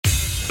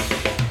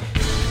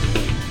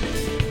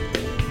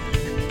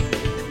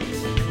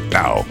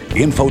Now,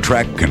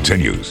 InfoTrack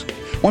continues.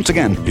 Once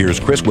again, here's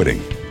Chris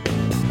Whitting.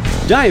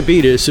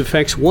 Diabetes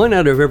affects 1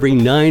 out of every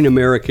 9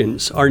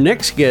 Americans. Our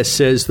next guest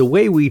says the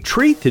way we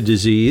treat the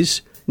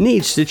disease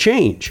needs to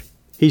change.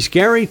 He's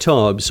Gary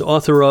Taubes,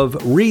 author of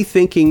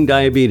Rethinking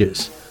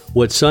Diabetes: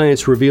 What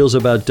Science Reveals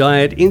About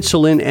Diet,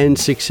 Insulin, and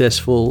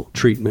Successful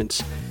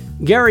Treatments.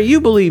 Gary, you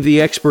believe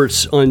the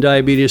experts on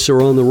diabetes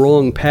are on the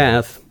wrong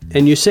path,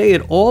 and you say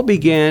it all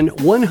began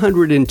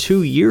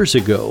 102 years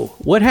ago.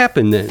 What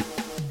happened then?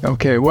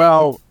 Okay,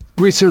 well,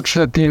 research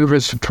at the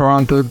University of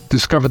Toronto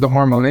discovered the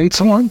hormone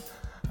insulin.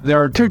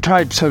 There are 2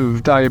 types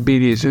of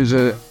diabetes. There's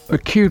an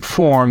acute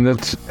form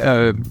that's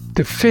a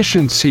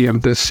deficiency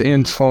of this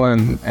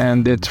insulin,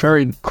 and it's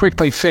very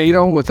quickly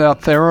fatal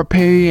without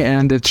therapy,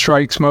 and it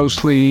strikes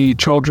mostly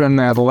children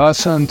and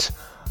adolescents.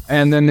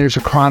 And then there's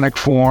a chronic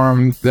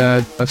form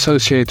that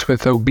associates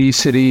with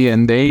obesity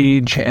and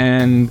age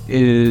and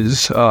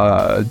is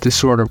a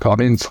disorder called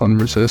insulin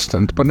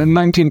resistance. But in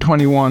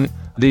 1921,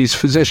 these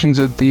physicians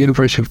at the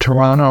University of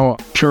Toronto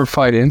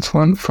purified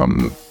insulin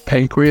from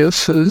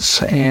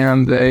pancreases,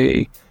 and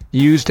they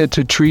used it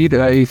to treat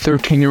a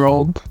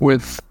 13-year-old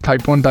with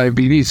type 1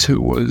 diabetes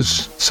who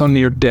was so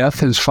near death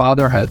his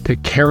father had to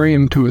carry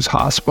him to his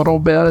hospital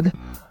bed,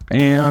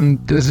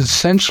 and this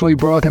essentially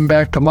brought him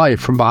back to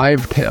life,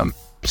 revived him.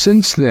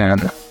 Since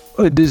then,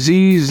 a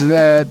disease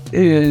that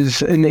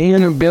is an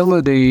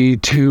inability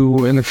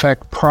to, in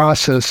effect,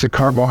 process the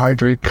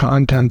carbohydrate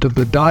content of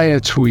the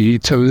diets we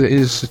eat, so it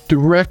is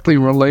directly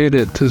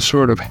related to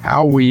sort of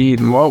how we eat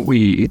and what we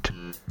eat,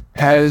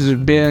 has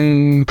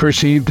been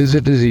perceived as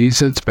a disease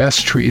that's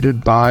best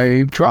treated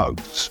by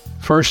drugs.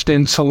 First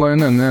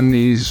insulin, and then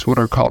these what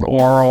are called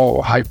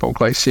oral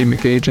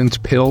hypoglycemic agents,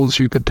 pills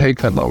you could take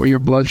that lower your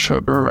blood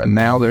sugar, and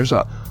now there's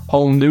a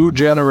whole new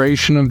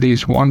generation of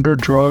these wonder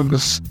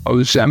drugs,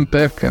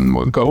 Ozempic and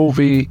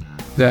Wegovy,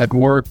 that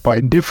work by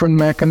different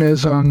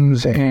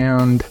mechanisms.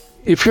 And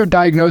if you're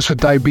diagnosed with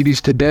diabetes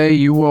today,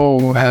 you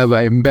will have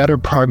a better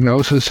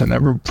prognosis than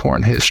ever before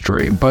in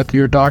history. But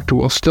your doctor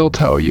will still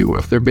tell you,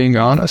 if they're being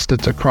honest,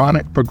 it's a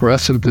chronic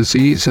progressive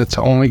disease that's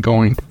only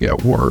going to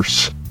get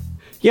worse.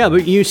 Yeah,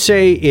 but you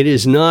say it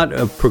is not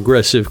a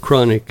progressive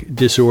chronic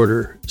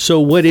disorder. So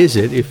what is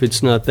it if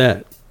it's not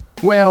that?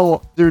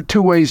 Well, there are 2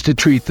 ways to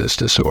treat this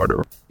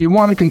disorder. You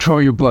want to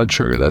control your blood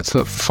sugar. That's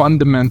the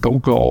fundamental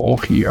goal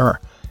here.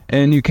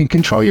 And you can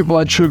control your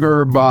blood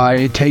sugar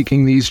by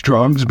taking these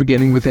drugs,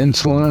 beginning with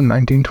insulin in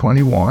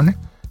 1921.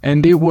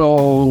 And it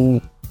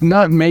will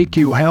not make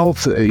you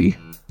healthy,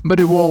 but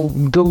it will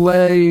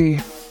delay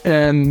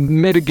and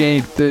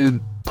mitigate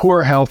the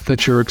poor health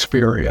that you're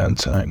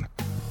experiencing.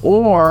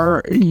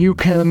 Or you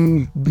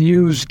can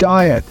use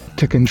diet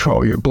to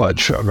control your blood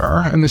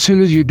sugar. And as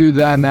soon as you do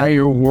that, now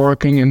you're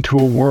working into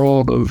a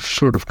world of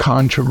sort of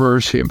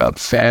controversy about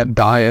fad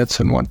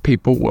diets and what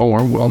people will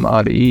or will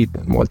not eat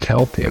and what's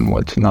healthy and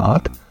what's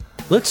not.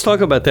 Let's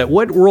talk about that.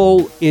 What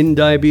role in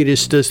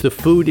diabetes does the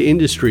food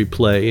industry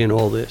play in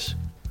all this?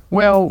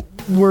 Well,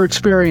 we're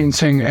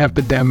experiencing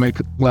epidemic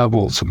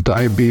levels of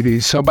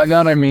diabetes. So by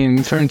that I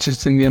mean, for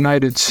instance, in the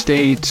United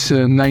States,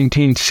 in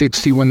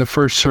 1960, when the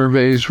first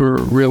surveys were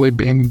really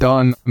being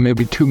done,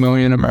 maybe 2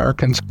 million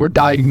Americans were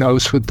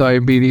diagnosed with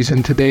diabetes.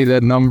 And today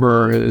that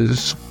number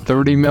is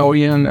 30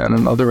 million, and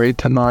another 8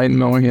 to 9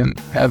 million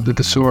have the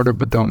disorder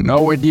but don't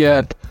know it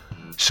yet.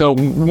 So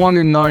 1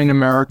 in 9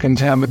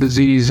 Americans have a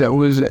disease that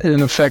was,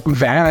 in effect,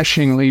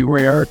 vanishingly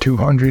rare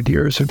 200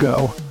 years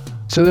ago.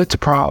 So that's a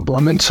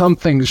problem, and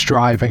something's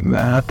driving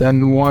that.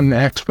 And one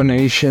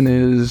explanation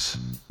is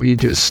we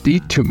just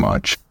eat too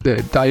much.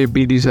 The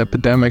diabetes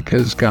epidemic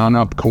has gone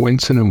up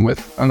coincident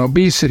with an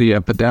obesity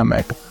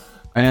epidemic.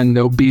 And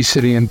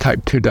obesity and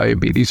type 2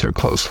 diabetes are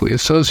closely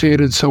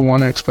associated. So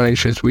one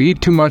explanation is we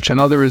eat too much.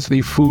 Another is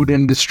the food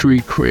industry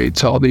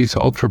creates all these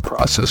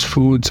ultra-processed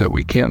foods that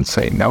we can't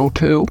say no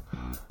to.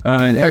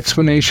 An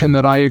explanation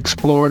that I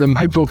explored in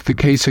my book, The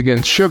Case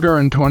Against Sugar,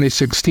 in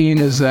 2016,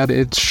 is that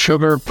it's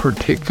sugar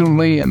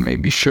particularly, and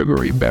maybe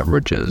sugary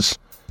beverages,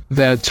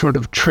 that sort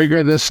of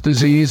trigger this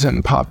disease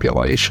in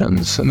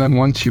populations. And then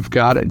once you've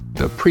got it,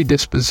 the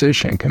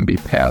predisposition can be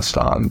passed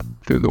on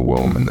through the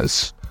womb in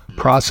this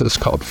process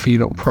called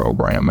fetal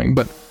programming.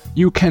 But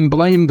you can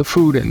blame the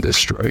food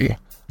industry.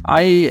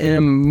 I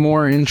am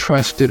more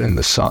interested in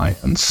the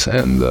science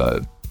and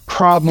the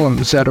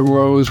problems that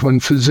arose when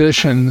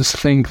physicians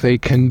think they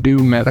can do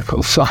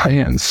medical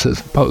science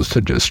as opposed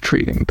to just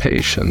treating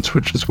patients,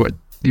 which is what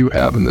you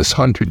have in this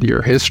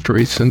 100-year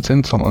history since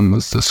insulin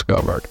was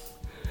discovered.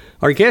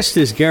 Our guest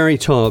is Gary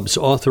Taubes,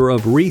 author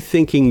of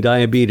Rethinking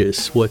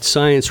Diabetes: What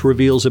Science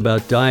Reveals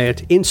About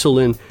Diet,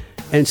 Insulin,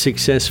 and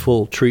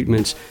Successful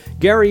Treatments.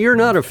 Gary, you're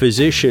not a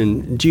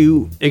physician. Do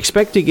you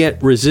expect to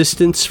get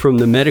resistance from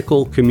the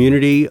medical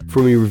community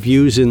from your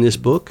reviews in this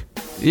book?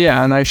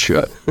 Yeah, and I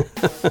should.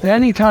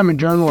 Anytime a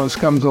journalist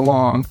comes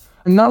along,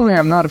 not only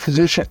I'm not a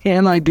physician,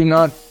 and I do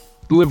not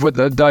live with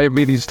a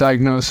diabetes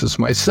diagnosis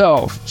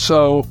myself.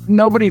 So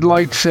nobody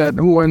likes it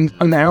when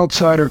an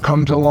outsider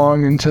comes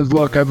along and says,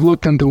 look, I've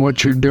looked into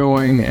what you're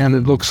doing and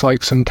it looks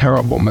like some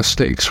terrible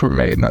mistakes were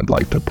made and I'd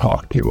like to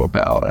talk to you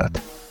about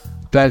it.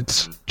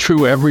 That's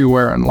true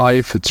everywhere in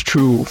life. It's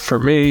true for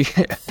me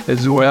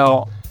as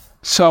well.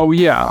 So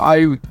yeah,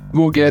 I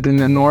will get an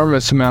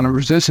enormous amount of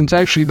resistance.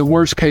 Actually, the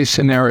worst case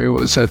scenario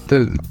is that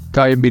the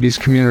diabetes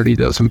community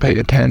doesn't pay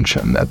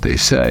attention, that they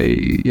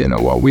say,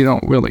 we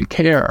don't really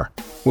care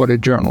what a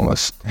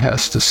journalist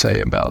has to say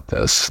about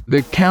this.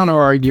 The counter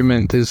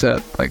argument is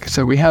that, like I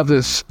said, we have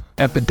this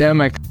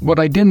epidemic. What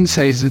I didn't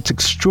say is it's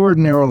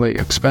extraordinarily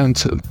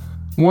expensive.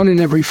 1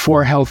 in every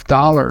 4 health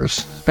dollars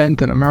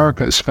spent in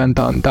America is spent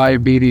on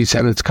diabetes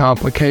and its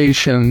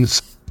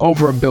complications,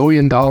 over $1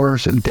 billion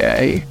a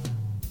day.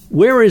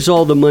 Where is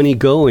all the money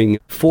going?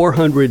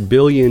 $400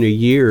 billion a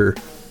year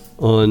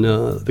on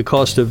the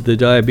cost of the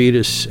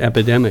diabetes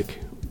epidemic.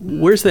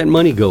 Where's that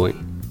money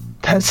going?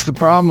 That's the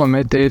problem.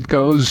 It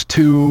goes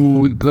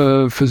to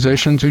the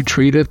physicians who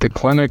treat it, the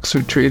clinics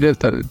who treat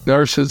it, the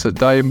nurses, the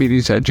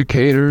diabetes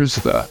educators,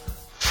 the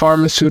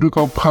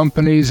pharmaceutical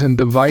companies and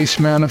device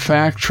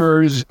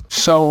manufacturers.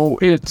 So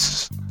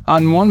it's,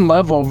 on one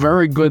level,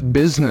 very good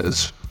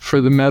business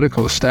for the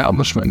medical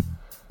establishment.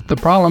 The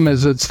problem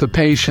is it's the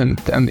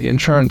patient and the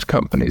insurance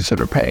companies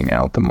that are paying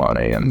out the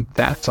money, and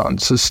that's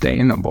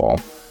unsustainable.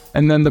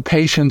 And then the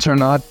patients are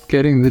not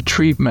getting the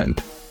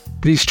treatment.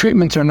 These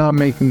treatments are not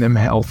making them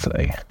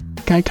healthy.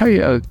 Can I tell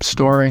you a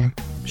story?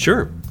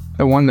 Sure.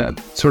 The one that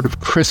sort of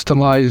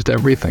crystallized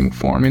everything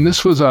for me.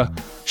 This was a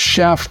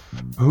chef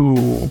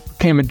who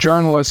became a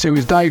journalist. He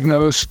was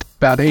diagnosed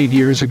about 7, 8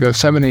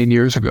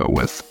 years ago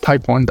with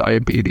type 1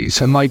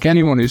 diabetes. And like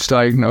anyone who's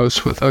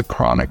diagnosed with a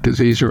chronic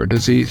disease or a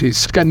disease,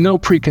 he's got no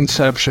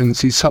preconceptions.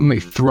 He's suddenly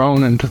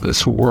thrown into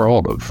this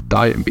world of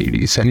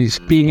diabetes, and he's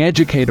being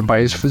educated by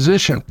his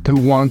physician who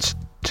wants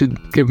to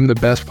give him the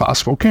best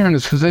possible care. And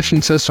his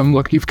physician says to him,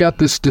 look, you've got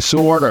this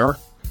disorder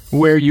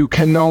where you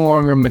can no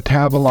longer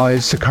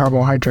metabolize the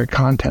carbohydrate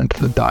content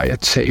of the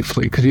diet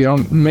safely because you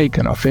don't make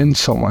enough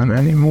insulin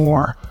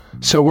anymore.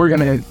 So we're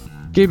going to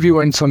give you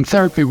insulin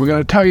therapy. We're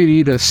going to tell you to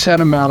eat a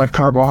set amount of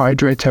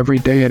carbohydrates every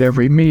day at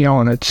every meal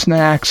and at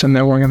snacks, and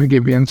then we're going to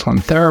give you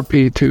insulin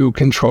therapy to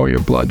control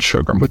your blood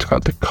sugar, what's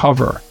called to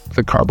cover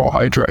the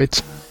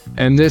carbohydrates.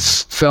 And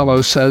this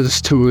fellow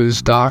says to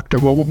his doctor,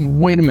 well,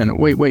 wait a minute,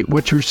 wait,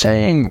 what you're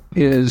saying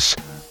is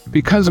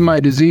because of my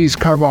disease,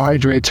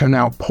 carbohydrates are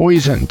now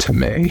poison to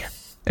me,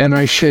 and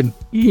I should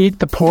eat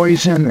the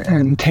poison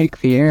and take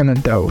the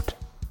antidote.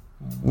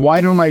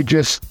 Why don't I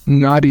just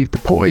not eat the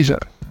poison?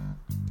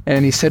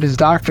 And he said his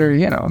doctor,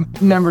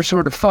 never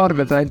sort of thought of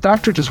it. The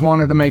doctor just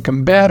wanted to make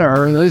him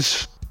better.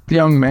 This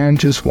young man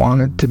just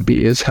wanted to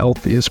be as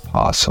healthy as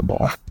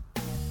possible.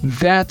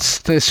 That's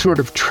the sort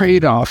of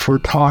trade-off we're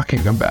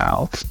talking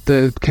about.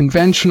 The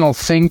conventional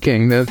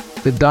thinking that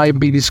the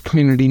diabetes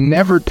community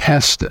never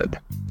tested,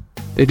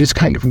 they just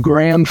kind of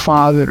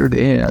grandfathered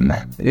in,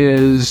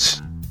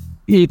 is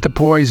eat the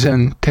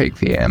poison, take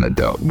the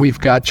antidote. We've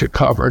got you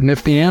covered. And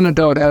if the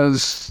antidote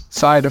has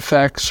side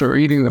effects or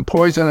eating the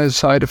poison has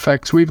side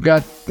effects, we've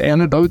got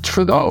antidotes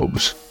for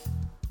those.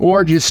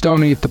 Or just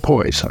don't eat the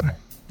poison.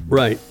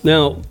 Right.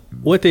 Now,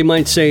 what they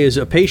might say is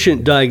a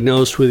patient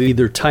diagnosed with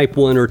either type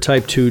 1 or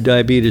type 2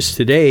 diabetes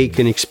today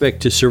can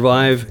expect to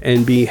survive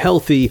and be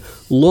healthy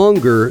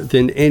longer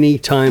than any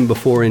time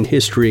before in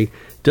history.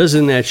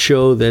 Doesn't that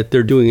show that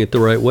they're doing it the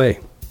right way?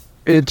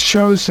 It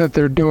shows that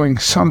they're doing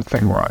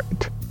something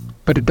right,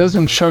 but it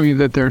doesn't show you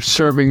that they're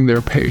serving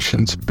their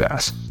patients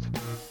best.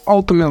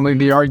 Ultimately,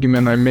 the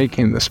argument I'm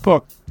making in this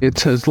book, it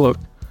says, look,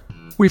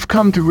 we've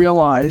come to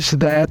realize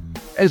that,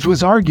 as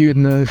was argued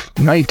in the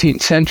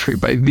 19th century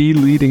by the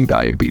leading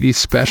diabetes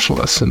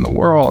specialists in the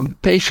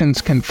world,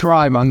 patients can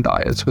thrive on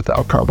diets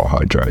without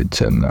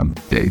carbohydrates in them.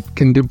 They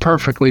can do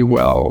perfectly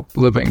well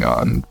living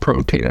on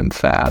protein and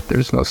fat.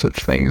 There's no such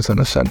thing as an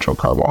essential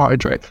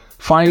carbohydrate.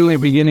 Finally,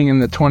 beginning in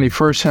the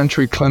 21st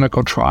century,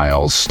 clinical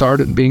trials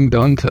started being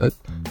done to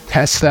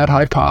test that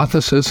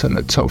hypothesis, and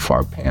it's so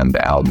far panned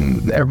out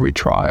in every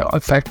trial,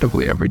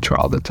 effectively every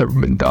trial that's ever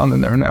been done,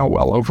 and there are now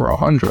well over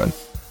 100.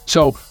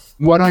 So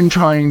what I'm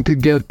trying to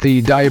get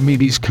the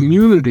diabetes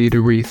community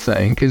to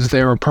rethink is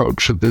their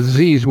approach to the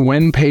disease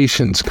when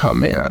patients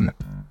come in.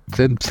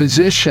 The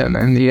physician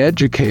and the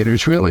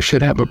educators really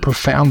should have a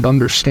profound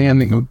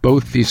understanding of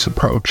both these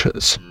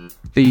approaches.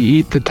 The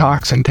eat the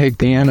toxin, take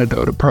the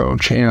antidote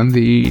approach, and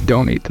the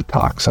don't eat the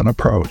toxin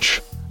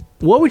approach.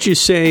 What would you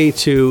say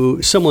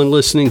to someone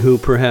listening who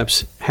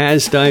perhaps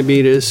has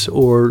diabetes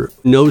or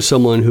knows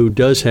someone who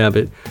does have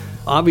it?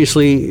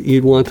 Obviously,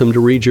 you'd want them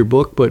to read your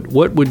book, but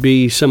what would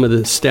be some of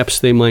the steps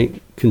they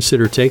might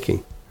consider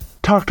taking?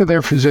 Talk to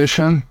their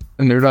physician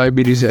and their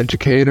diabetes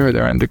educator,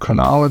 their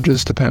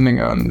endocrinologist, depending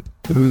on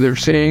who they're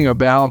seeing,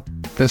 about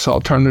this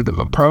alternative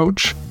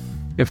approach.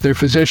 If their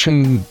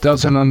physician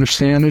doesn't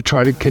understand it,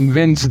 try to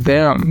convince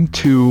them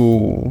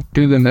to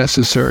do the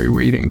necessary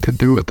reading to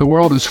do it. The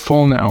world is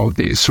full now of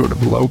these sort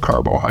of low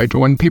carbohydrate.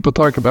 When people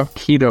talk about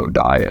keto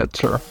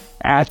diets or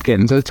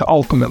Atkins. It's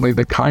ultimately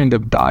the kind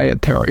of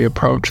dietary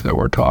approach that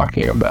we're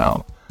talking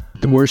about.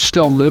 We're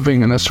still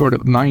living in a sort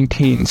of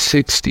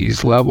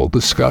 1960s level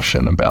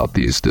discussion about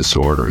these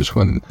disorders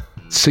when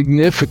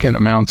significant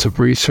amounts of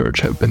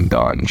research have been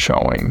done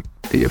showing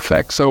the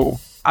effects. So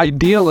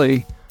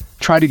ideally,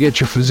 try to get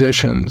your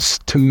physicians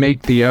to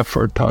make the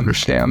effort to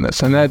understand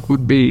this. And that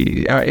would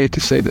be, I hate to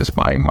say this,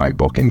 buying my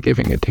book and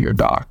giving it to your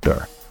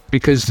doctor,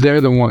 because they're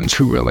the ones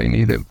who really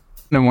need it.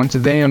 And once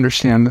they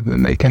understand it,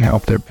 then they can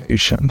help their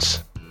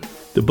patients.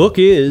 The book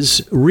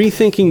is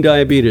Rethinking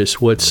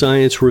Diabetes, What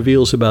Science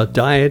Reveals About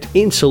Diet,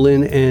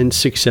 Insulin, and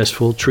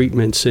Successful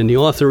Treatments. And the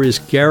author is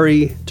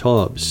Gary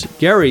Taubes.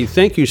 Gary,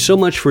 thank you so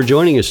much for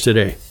joining us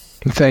today.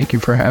 Thank you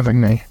for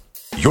having me.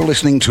 You're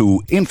listening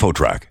to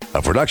InfoTrack,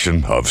 a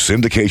production of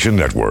Syndication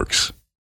Networks.